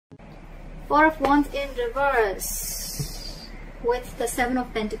Four of Wands in reverse with the Seven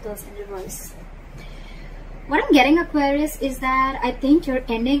of Pentacles in reverse. What I'm getting, Aquarius, is that I think you're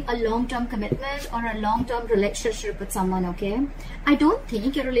ending a long-term commitment or a long-term relationship with someone, okay? I don't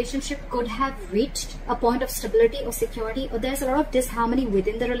think your relationship could have reached a point of stability or security, or there's a lot of disharmony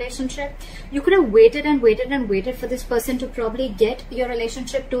within the relationship. You could have waited and waited and waited for this person to probably get your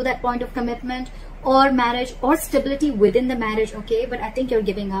relationship to that point of commitment or marriage or stability within the marriage, okay? But I think you're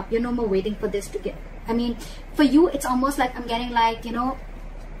giving up. You're no more waiting for this to get... I mean, for you, it's almost like I'm getting like, you know,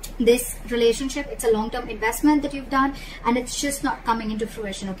 this relationship, it's a long-term investment that you've done and it's just not coming into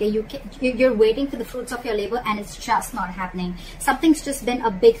fruition, okay? You're waiting for the fruits of your labor and it's just not happening. Something's just been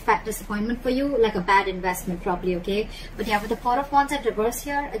a big fat disappointment for you, like a bad investment probably, okay? But yeah, with the Four of Wands at reverse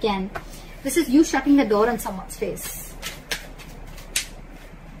here, again, this is you shutting the door on someone's face.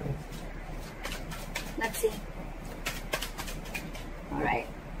 Let's see. All right.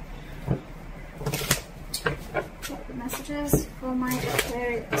 What the messages for my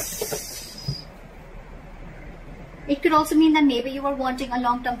Aquarius? It could also mean that maybe you were wanting a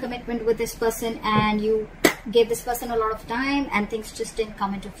long-term commitment with this person and you gave this person a lot of time and things just didn't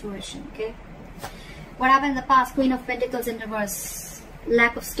come into fruition, okay? What happened in the past? Queen of Pentacles in reverse.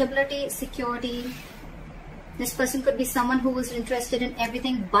 Lack of stability, security. This person could be someone who was interested in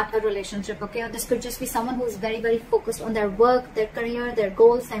everything but a relationship, okay? Or this could just be someone who is very, very focused on their work, their career, their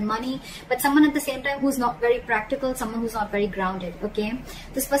goals, their money, but someone at the same time who's not very practical, someone who's not very grounded, okay?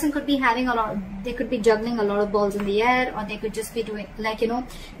 This person could be having a lot, they could be juggling a lot of balls in the air, or they could just be doing, like, you know,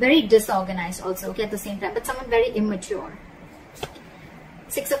 very disorganized also, okay, at the same time, but someone very immature.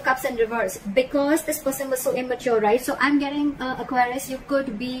 Six of Cups in reverse, because this person was so immature, right? So I'm getting Aquarius, you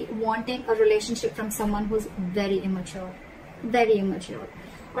could be wanting a relationship from someone who's very immature,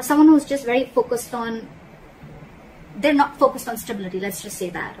 or someone who's just very focused on, they're not focused on stability, let's just say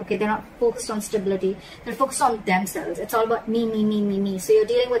that, okay? They're not focused on stability, they're focused on themselves. It's all about me, me, me, me, me. So you're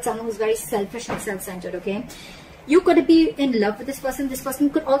dealing with someone who's very selfish and self-centered, okay? You could be in love with this person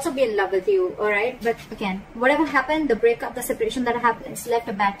could also be in love with you, all right? But again, whatever happened, the breakup, the separation that happened, it's left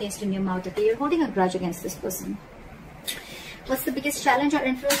a bad taste in your mouth, okay? You're holding a grudge against this person. What's the biggest challenge or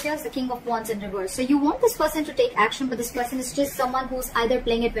influence here? Is the King of Wands in reverse. So you want this person to take action, but this person is just someone who's either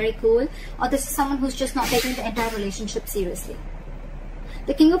playing it very cool, or this is someone who's just not taking the entire relationship seriously.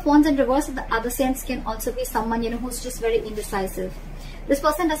 The King of Wands in reverse, in the other sense, can also be someone, you know, who's just very indecisive. This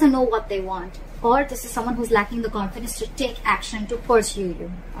person doesn't know what they want, or this is someone who's lacking the confidence to take action, to pursue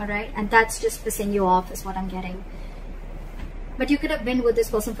you, all right? And that's just pissing you off is what I'm getting. But you could have been with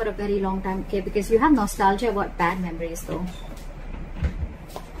this person for a very long time, okay? Because you have nostalgia about bad memories, though.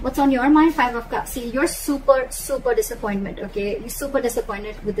 What's on your mind? Five of Cups. See, you're super disappointed, okay? You're super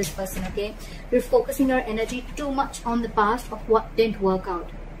disappointed with this person, okay? You're focusing your energy too much on the past of what didn't work out,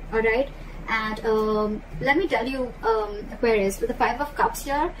 all right? And let me tell you, Aquarius, with the Five of Cups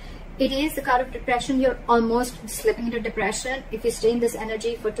here, it is the card of depression. You're almost slipping into depression if you stay in this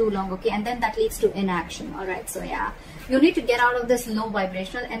energy for too long, okay? And then that leads to inaction, all right? So yeah, you need to get out of this low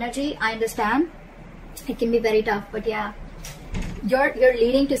vibrational energy. I understand it can be very tough, but yeah, you're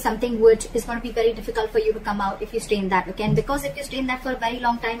leading to something which is going to be very difficult for you to come out if you stay in that, okay? And because if you stay in that for a very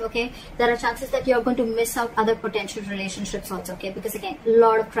long time, okay, there are chances that you're going to miss out other potential relationships also, okay? Because again, a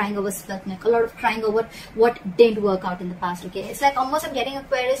lot of crying over spilled milk, a lot of crying over what didn't work out in the past, okay? It's like almost I'm getting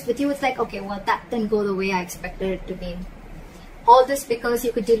Aquarius with you. It's like, okay, well, that didn't go the way I expected it to be. All this because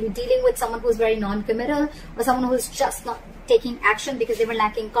you could be dealing with someone who's very non-committal, or someone who's just not taking action because they were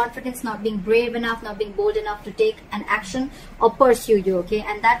lacking confidence, not being brave enough, not being bold enough to take an action or pursue you, okay?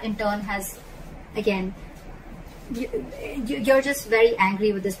 And that in turn has, again, you're just very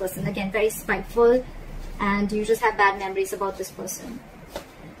angry with this person, again, very spiteful, and you just have bad memories about this person.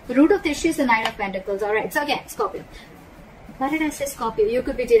 The root of the issue is the Nine of Pentacles, all right? So again, Scorpio. Why did I say Scorpio? You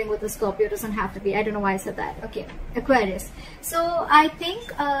could be dealing with a Scorpio. It doesn't have to be. I don't know why I said that. Okay, Aquarius. So I think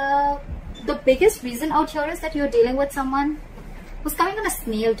the biggest reason out here is that you're dealing with someone who's coming on a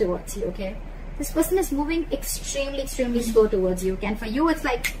snail towards you, okay? This person is moving extremely slow towards you, okay? And for you, it's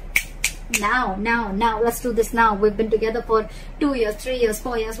like, now, let's do this now. We've been together for 2 years, 3 years,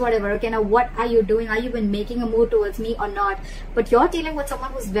 4 years, whatever, okay? Now, what are you doing? Are you been making a move towards me or not? But you're dealing with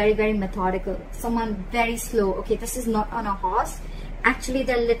someone who's very methodical, someone very slow, okay? This is not on a horse. Actually,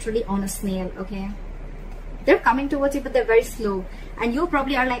 they're literally on a snail, okay? They're coming towards you, but they're very slow. And you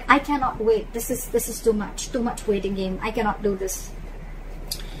probably are like, I cannot wait. This is too much waiting game. I cannot do this.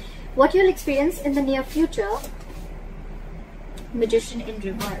 What you'll experience in the near future, Magician in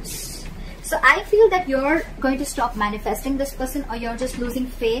reverse. So I feel that you're going to stop manifesting this person, or you're just losing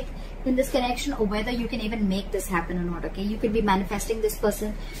faith in this connection, or whether you can even make this happen or not. Okay, you could be manifesting this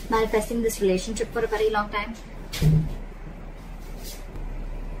person, manifesting this relationship for a very long time.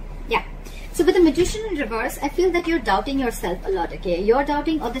 Yeah. So with the Magician in reverse, I feel that you're doubting yourself a lot. Okay, you're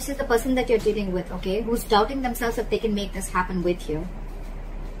doubting, or this is the person that you're dealing with, okay, who's doubting themselves if they can make this happen with you.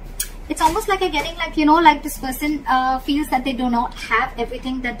 It's almost like I'm getting, like, you know, like this person feels that they do not have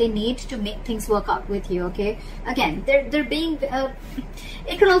everything that they need to make things work out with you. Okay, again, they're being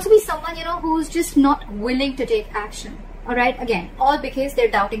it could also be someone, you know, who's just not willing to take action. All right, again, all because they're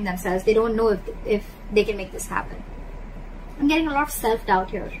doubting themselves. They don't know if they can make this happen. I'm getting a lot of self-doubt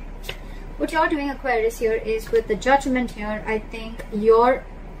here. What you're doing, Aquarius, here is with the Judgment here, I think you're,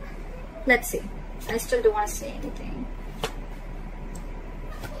 let's see, I still don't want to say anything.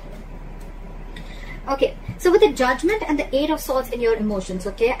 Okay, so with the Judgment and the 8 of Swords in your emotions,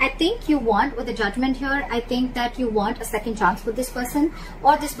 okay, I think you want, with the Judgment here, I think that you want a second chance with this person,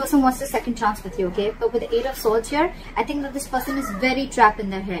 or this person wants a second chance with you, okay. But with the 8 of Swords here, I think that this person is very trapped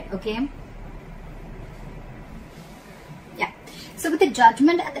in their head, okay. Yeah. So with the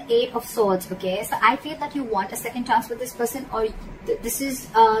Judgment and the 8 of Swords, okay, so I feel that you want a second chance with this person, or this is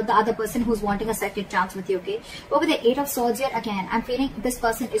the other person who's wanting a second chance with you, okay. But with the 8 of Swords here, again, I'm feeling this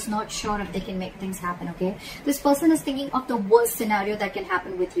person is not sure if they can make things happen, okay. This person is thinking of the worst scenario that can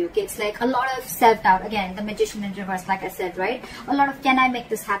happen with you, okay. It's like a lot of self-doubt. Again, the Magician in reverse, like I said, right? A lot of, can I make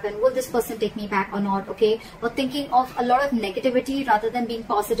this happen? Will this person take me back or not, okay? Or thinking of a lot of negativity rather than being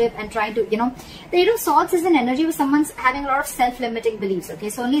positive and trying to, you know, the 8 of Swords is an energy where someone's having a lot of self-limiting beliefs, okay.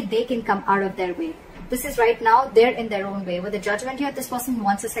 So only they can come out of their way. This is right now, they're in their own way. With the Judgment here, this person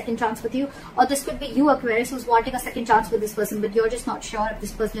wants a second chance with you. Or this could be you, Aquarius, who's wanting a second chance with this person, but you're just not sure if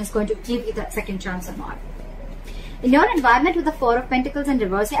this person is going to give you that second chance or not. In your environment with the 4 of Pentacles in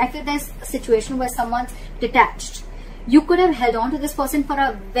reverse here, I feel there's a situation where someone's detached. You could have held on to this person for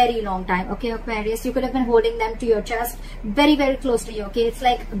a very long time, okay, Aquarius. You could have been holding them to your chest, very, very close to you, okay. It's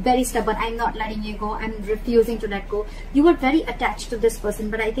like very stubborn. I'm not letting you go. I'm refusing to let go. You were very attached to this person,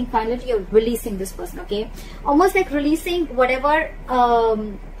 but I think finally you're releasing this person, okay. Almost like releasing whatever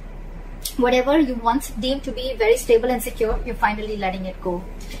you once deemed to be very stable and secure. You're finally letting it go.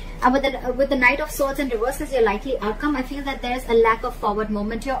 And with the Knight of Swords in reverse as your likely outcome, I feel that there's a lack of forward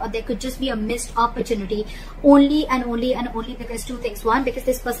movement here, or there could just be a missed opportunity only because two things. One, because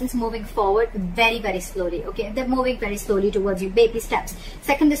this person's moving forward very, very slowly, okay. They're moving very slowly towards you, baby steps.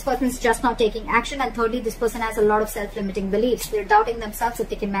 Second, this person's just not taking action. And thirdly, this person has a lot of self-limiting beliefs. They're doubting themselves if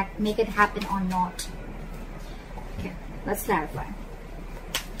they can make it happen or not. Okay, let's clarify.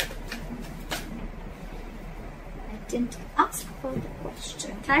 Didn't ask for the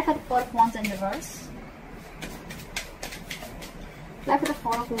question. Clarify the 4 of Wands in reverse. Clarify the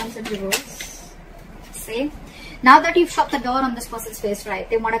 4 of Wands in reverse. See, now that you've shut the door on this person's face, right,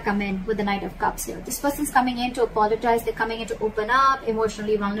 they want to come in with the Knight of Cups here. This person's coming in to apologize. They're coming in to open up,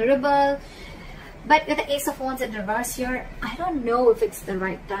 emotionally vulnerable. But with the Ace of Wands in reverse here, I don't know if it's the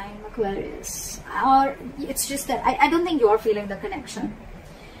right time, Aquarius, or it's just that I don't think you're feeling the connection.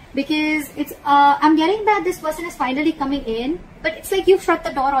 Because it's I'm getting that this person is finally coming in, but it's like you've shut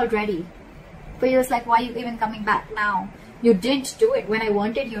the door already. But you're just like, why are you even coming back now? You didn't do it when I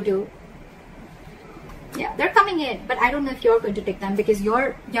wanted you to. Yeah, they're coming in, but I don't know if you're going to take them, because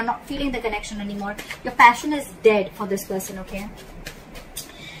you're not feeling the connection anymore. Your passion is dead for this person, okay?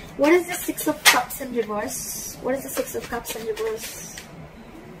 What is the 6 of Cups in reverse? What is the 6 of Cups in reverse?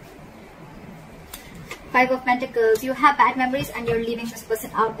 5 of Pentacles. You have bad memories and you're leaving this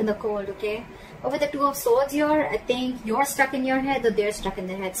person out in the cold, okay? But with the 2 of Swords here, I think you're stuck in your head, or they're stuck in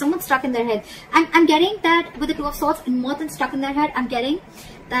their head. Someone's stuck in their head. I'm getting that with the 2 of Swords, and more than stuck in their head, I'm getting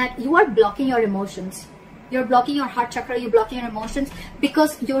that you are blocking your emotions. You're blocking your heart chakra, you're blocking your emotions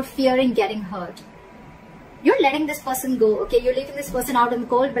because you're fearing getting hurt. You're letting this person go, okay? You're leaving this person out in the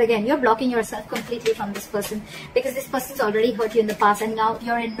cold, but again, you're blocking yourself completely from this person because this person's already hurt you in the past, and now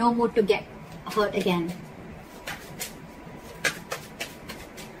you're in no mood to get hurt again.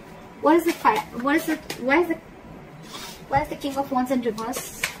 What is the fire? What is it? Why is the King of Wands in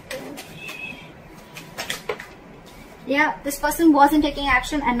reverse? Yeah, this person wasn't taking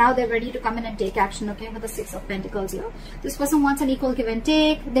action and now they're ready to come in and take action, okay? With the 6 of Pentacles here. This person wants an equal give and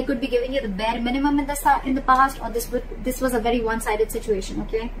take. They could be giving you the bare minimum in the past, or this was a very one-sided situation,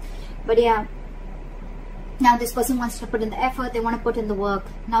 okay? But yeah, now this person wants to put in the effort. They want to put in the work.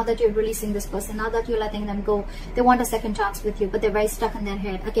 Now that you're releasing this person, now that you're letting them go, they want a second chance with you, but they're very stuck in their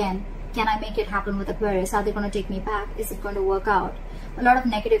head. Again, can I make it happen with Aquarius? Are they going to take me back? Is it going to work out? A lot of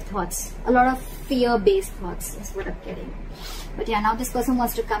negative thoughts, a lot of fear-based thoughts is what I'm getting. But yeah, now this person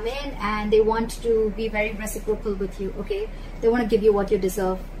wants to come in and they want to be very reciprocal with you, okay? They want to give you what you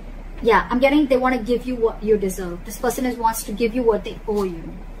deserve. Yeah, I'm getting they want to give you what you deserve. This person wants to give you what they owe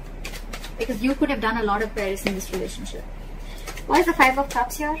you. Because you could have done a lot of Aquarius in this relationship. Why is the 5 of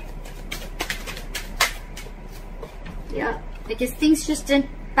Cups here? Yeah, because things just didn't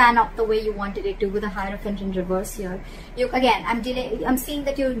pan out the way you wanted it to with the Hierophant in reverse here. Again, I'm seeing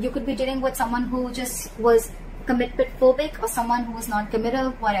that you could be dealing with someone who just was commitment phobic or someone who was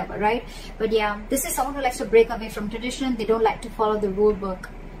non-committal, whatever, right? But yeah, this is someone who likes to break away from tradition. They don't like to follow the rule book.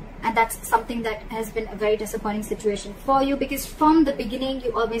 And that's something that has been a very disappointing situation for you, because from the beginning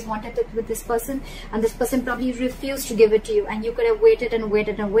you always wanted it with this person, and this person probably refused to give it to you, and you could have waited and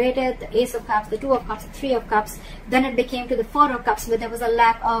waited and waited. The Ace of Cups, the 2 of Cups, the 3 of Cups, then it became to the 4 of Cups, where there was a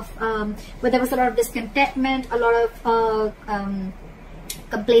lack of where there was a lot of discontentment, a lot of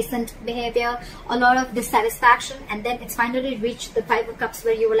complacent behavior, a lot of dissatisfaction, and then it's finally reached the 5 of Cups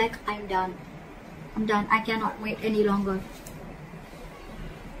where you were like, I'm done, I cannot wait any longer.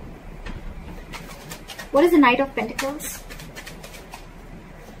 What is the Knight of Pentacles?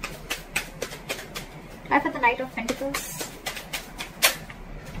 Try for the Knight of Pentacles.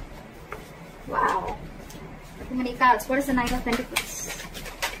 Wow. Too many cards. What is the Knight of Pentacles?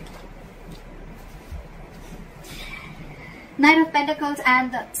 Knight of Pentacles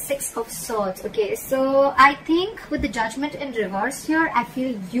and the 6 of Swords. Okay, so I think with the Judgment in reverse here, I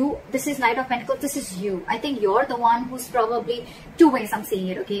feel this is Knight of Pentacles, this is you. I think you're the one who's probably, 2 ways I'm seeing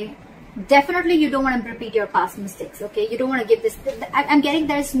it, okay? Definitely you don't want to repeat your past mistakes, okay? You don't want to give this, I'm getting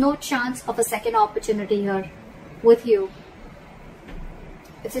there's no chance of a second opportunity here with you.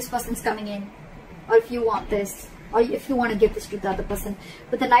 If this person's coming in, or if you want this, or if you want to give this to the other person.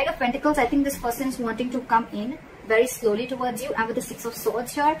 With the Knight of Pentacles, I think this person is wanting to come in very slowly towards you, and with the 6 of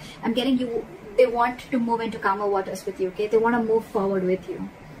Swords here, I'm getting they want to move into calmer waters with you, okay? They want to move forward with you.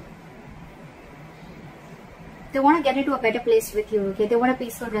 They want to get into a better place with you, okay? They want a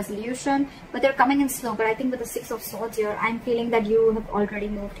peaceful resolution, but they're coming in slow. But I think with the 6 of Swords here, I'm feeling that you have already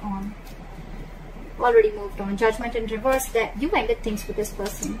moved on. Judgment in reverse, that you ended things with this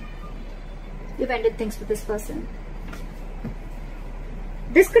person. You've ended things with this person.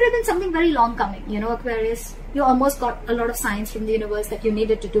 This could have been something very long coming, you know, Aquarius. You almost got a lot of signs from the universe that you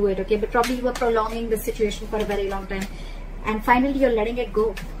needed to do it, okay? But probably you were prolonging the situation for a very long time. And finally, you're letting it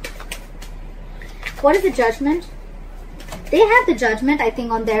go. What is the Judgment? They have the Judgment, I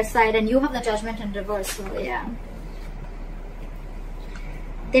think, on their side, and you have the Judgment in reverse. So yeah,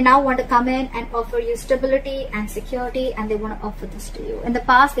 they now want to come in and offer you stability and security, and they want to offer this to you. In the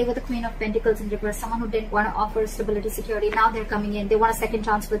past, they were the Queen of Pentacles in reverse, someone who didn't want to offer stability, security. Now they're coming in. They want a second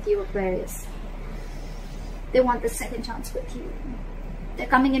chance with you, Aquarius. They want the second chance with you. They're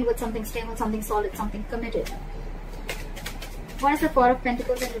coming in with something stable, something solid, something committed. What is the 4 of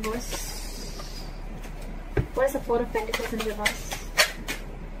Pentacles in reverse? What is the 4 of Pentacles in reverse?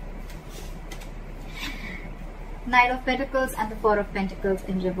 Knight of Pentacles and the 4 of Pentacles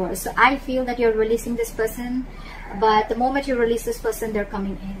in reverse. So I feel that you're releasing this person, but the moment you release this person, they're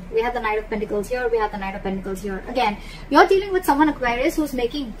coming in. We have the Knight of Pentacles here, we have the Knight of Pentacles here. Again, you're dealing with someone, Aquarius, who's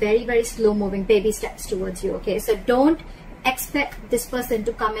making very, very slow moving baby steps towards you, okay? So don't expect this person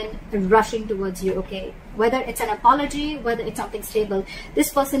to come in rushing towards you, okay? Whether it's an apology, whether it's something stable,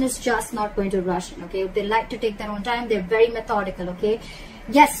 this person is just not going to rush in, okay? They like to take their own time. They're very methodical, okay?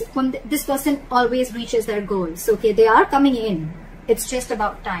 Yes, when this person always reaches their goals, okay? They are coming in. It's just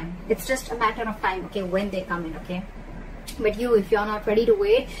about time. It's just a matter of time, okay, when they come in, okay? But you, if you're not ready to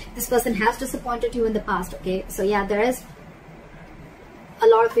wait, this person has disappointed you in the past, okay? So yeah, there is a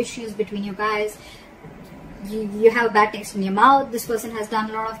lot of issues between you guys. You have a bad taste in your mouth. This person has done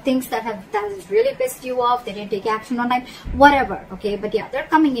a lot of things that has really pissed you off. They didn't take action on time, whatever, okay? But yeah, they're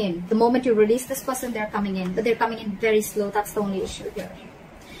coming in. The moment you release this person, they're coming in, but they're coming in very slow. That's the only issue here.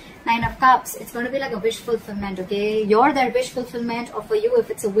 9 of Cups, it's going to be like a wish fulfillment, okay? You're their wish fulfillment, or for you, if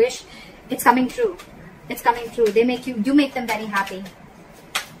it's a wish, it's coming true. It's coming true. They make you make them very happy.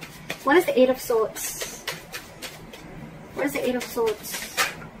 What is the 8 of Swords? What is the 8 of Swords?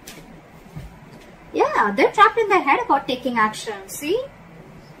 Yeah, they're trapped in their head about taking action. See?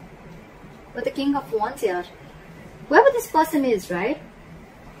 With the King of Wands here. Whoever this person is, right?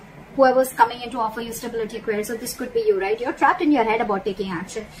 Whoever's coming in to offer you stability, Aquarius. So this could be you, right? You're trapped in your head about taking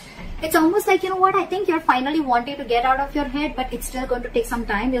action. It's almost like, you know what? I think you're finally wanting to get out of your head, but it's still going to take some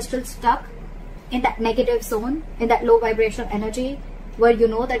time. You're still stuck in that negative zone, in that low vibrational energy, where you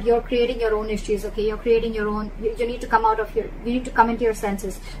know that you're creating your own issues, okay? You're creating your own, you need to come out of you need to come into your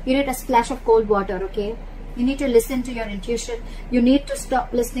senses. You need a splash of cold water, okay? You need to listen to your intuition. You need to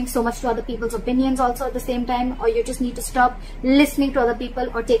stop listening so much to other people's opinions also at the same time, or you just need to stop listening to other people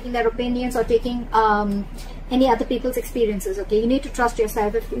or taking their opinions or taking any other people's experiences, okay? You need to trust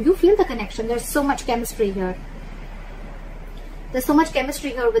yourself. If you feel the connection, there's so much chemistry here. There's so much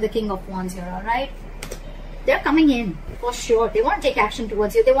chemistry here with the King of Wands here, alright? They're coming in, for sure. They want to take action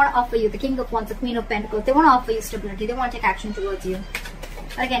towards you. They want to offer you, the King of Wands, the Queen of Pentacles. They want to offer you stability. They want to take action towards you.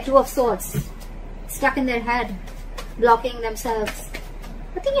 But again, Two of Swords. Stuck in their head. Blocking themselves.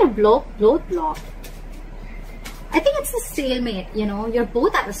 I think you're both blocked. I think it's a stalemate, you know. You're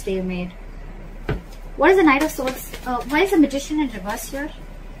both at a stalemate. What is the Knight of Swords? Why is the Magician in reverse here?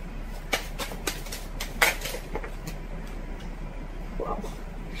 Wow.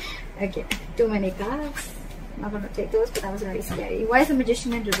 Okay, too many cards. I'm not going to take those, but that was very scary. Why is the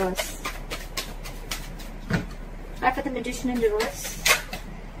Magician in reverse? Try for the Magician in reverse.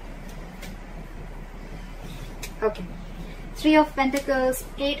 Okay. 3 of Pentacles,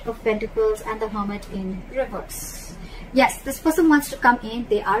 8 of Pentacles, and the Hermit in reverse. Yes, this person wants to come in.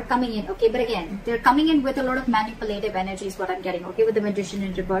 They are coming in, okay? But again, they're coming in with a lot of manipulative energy is what I'm getting, okay? With the Magician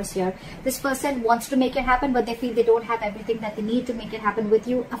in reverse here. This person wants to make it happen, but they feel they don't have everything that they need to make it happen with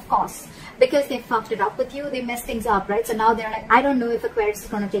you, of course. Because they fucked it up with you, they messed things up, right? So now they're like, I don't know if Aquarius is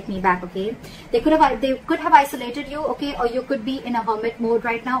going to take me back, okay? They could have isolated you, okay? Or you could be in a hermit mode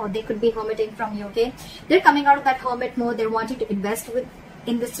right now, or they could be hermiting from you, okay? They're coming out of that hermit mode. They're wanting to invest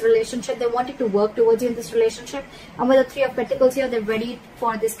in this relationship. They wanted to work towards you in this relationship, and with the 3 of Pentacles here, they're ready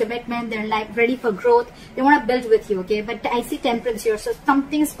for this commitment. They're like ready for growth. They want to build with you, okay? But I see Temperance here, so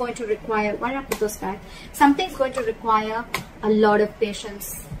something's going to require, why not put those back? Something's going to require a lot of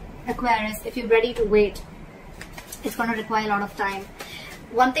patience, Aquarius. If you're ready to wait, it's going to require a lot of time.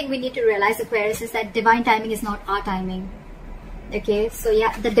 One thing we need to realize, Aquarius, is that divine timing is not our timing, okay? So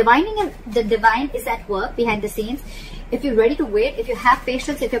yeah, the divine is at work behind the scenes. If you're ready to wait, if you have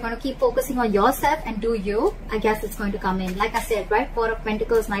patience, if you're going to keep focusing on yourself and do you, I guess it's going to come in. Like I said, right? 4 of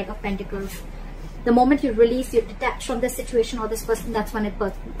Pentacles, Knight of Pentacles. The moment you release, you detach from this situation or this person, that's when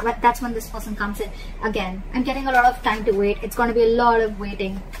this person comes in. Again, I'm getting a lot of time to wait. It's going to be a lot of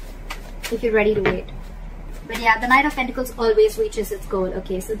waiting if you're ready to wait. But yeah, the Knight of Pentacles always reaches its goal,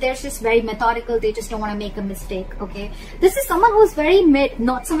 okay? So they're just very methodical. They just don't want to make a mistake, okay? This is someone who's very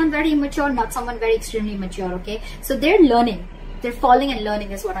not someone very immature, not someone very extremely mature, okay? So they're learning. They're falling and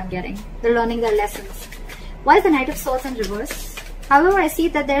learning is what I'm getting. They're learning their lessons. Why is the Knight of Swords in reverse? However, I see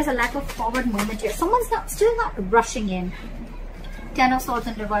that there's a lack of forward movement here. Someone's still not rushing in. 10 of Swords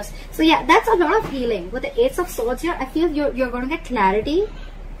in reverse. So yeah, that's a lot of healing. With the 8 of Swords here, I feel you're going to get clarity.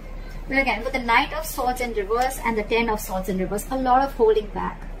 But again, with the Knight of Swords in reverse and the 10 of Swords in reverse, a lot of holding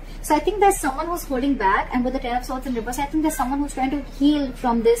back. So I think there's someone who's holding back, and with the 10 of Swords in reverse, I think there's someone who's trying to heal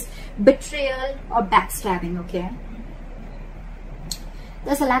from this betrayal or backstabbing, okay?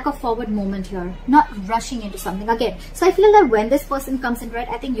 There's a lack of forward movement here, not rushing into something again. So I feel that when this person comes in, right,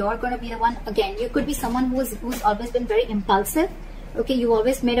 I think you're going to be the one. Again, you could be someone who's always been very impulsive. Okay, you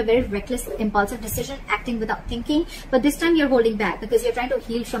always made a very reckless, impulsive decision, acting without thinking. But this time you're holding back because you're trying to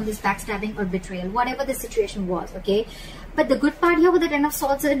heal from this backstabbing or betrayal, whatever the situation was, okay? But the good part here with the 10 of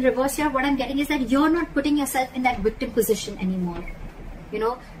Swords in reverse here, what I'm getting is that you're not putting yourself in that victim position anymore. You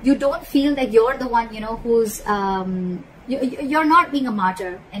know, you don't feel that you're the one, you know, who's, you're not being a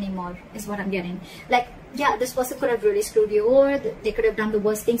martyr anymore, is what I'm getting. Like, yeah, this person could have really screwed you over. They could have done the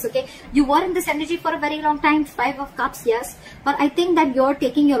worst things, okay? You were in this energy for a very long time. 5 of Cups, yes. But I think that you're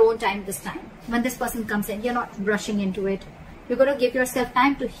taking your own time this time. When this person comes in, you're not rushing into it. You're going to give yourself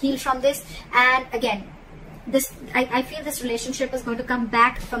time to heal from this. And again, I feel this relationship is going to come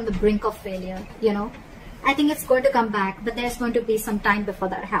back from the brink of failure, you know? I think it's going to come back, but there's going to be some time before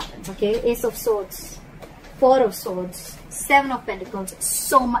that happens, okay? Ace of Swords, 4 of Swords, 7 of Pentacles.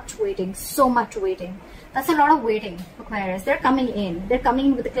 So much waiting, so much waiting. That's a lot of waiting, Aquarius. They're coming in. They're coming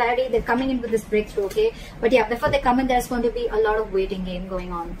in with the clarity. They're coming in with this breakthrough, okay? But yeah, before they come in, there's going to be a lot of waiting game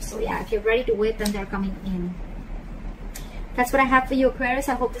going on. So yeah, if you're ready to wait, then they're coming in. That's what I have for you, Aquarius.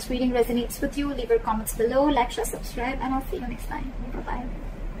 I hope this reading resonates with you. Leave your comments below, like, share, subscribe, and I'll see you next time. Bye-bye.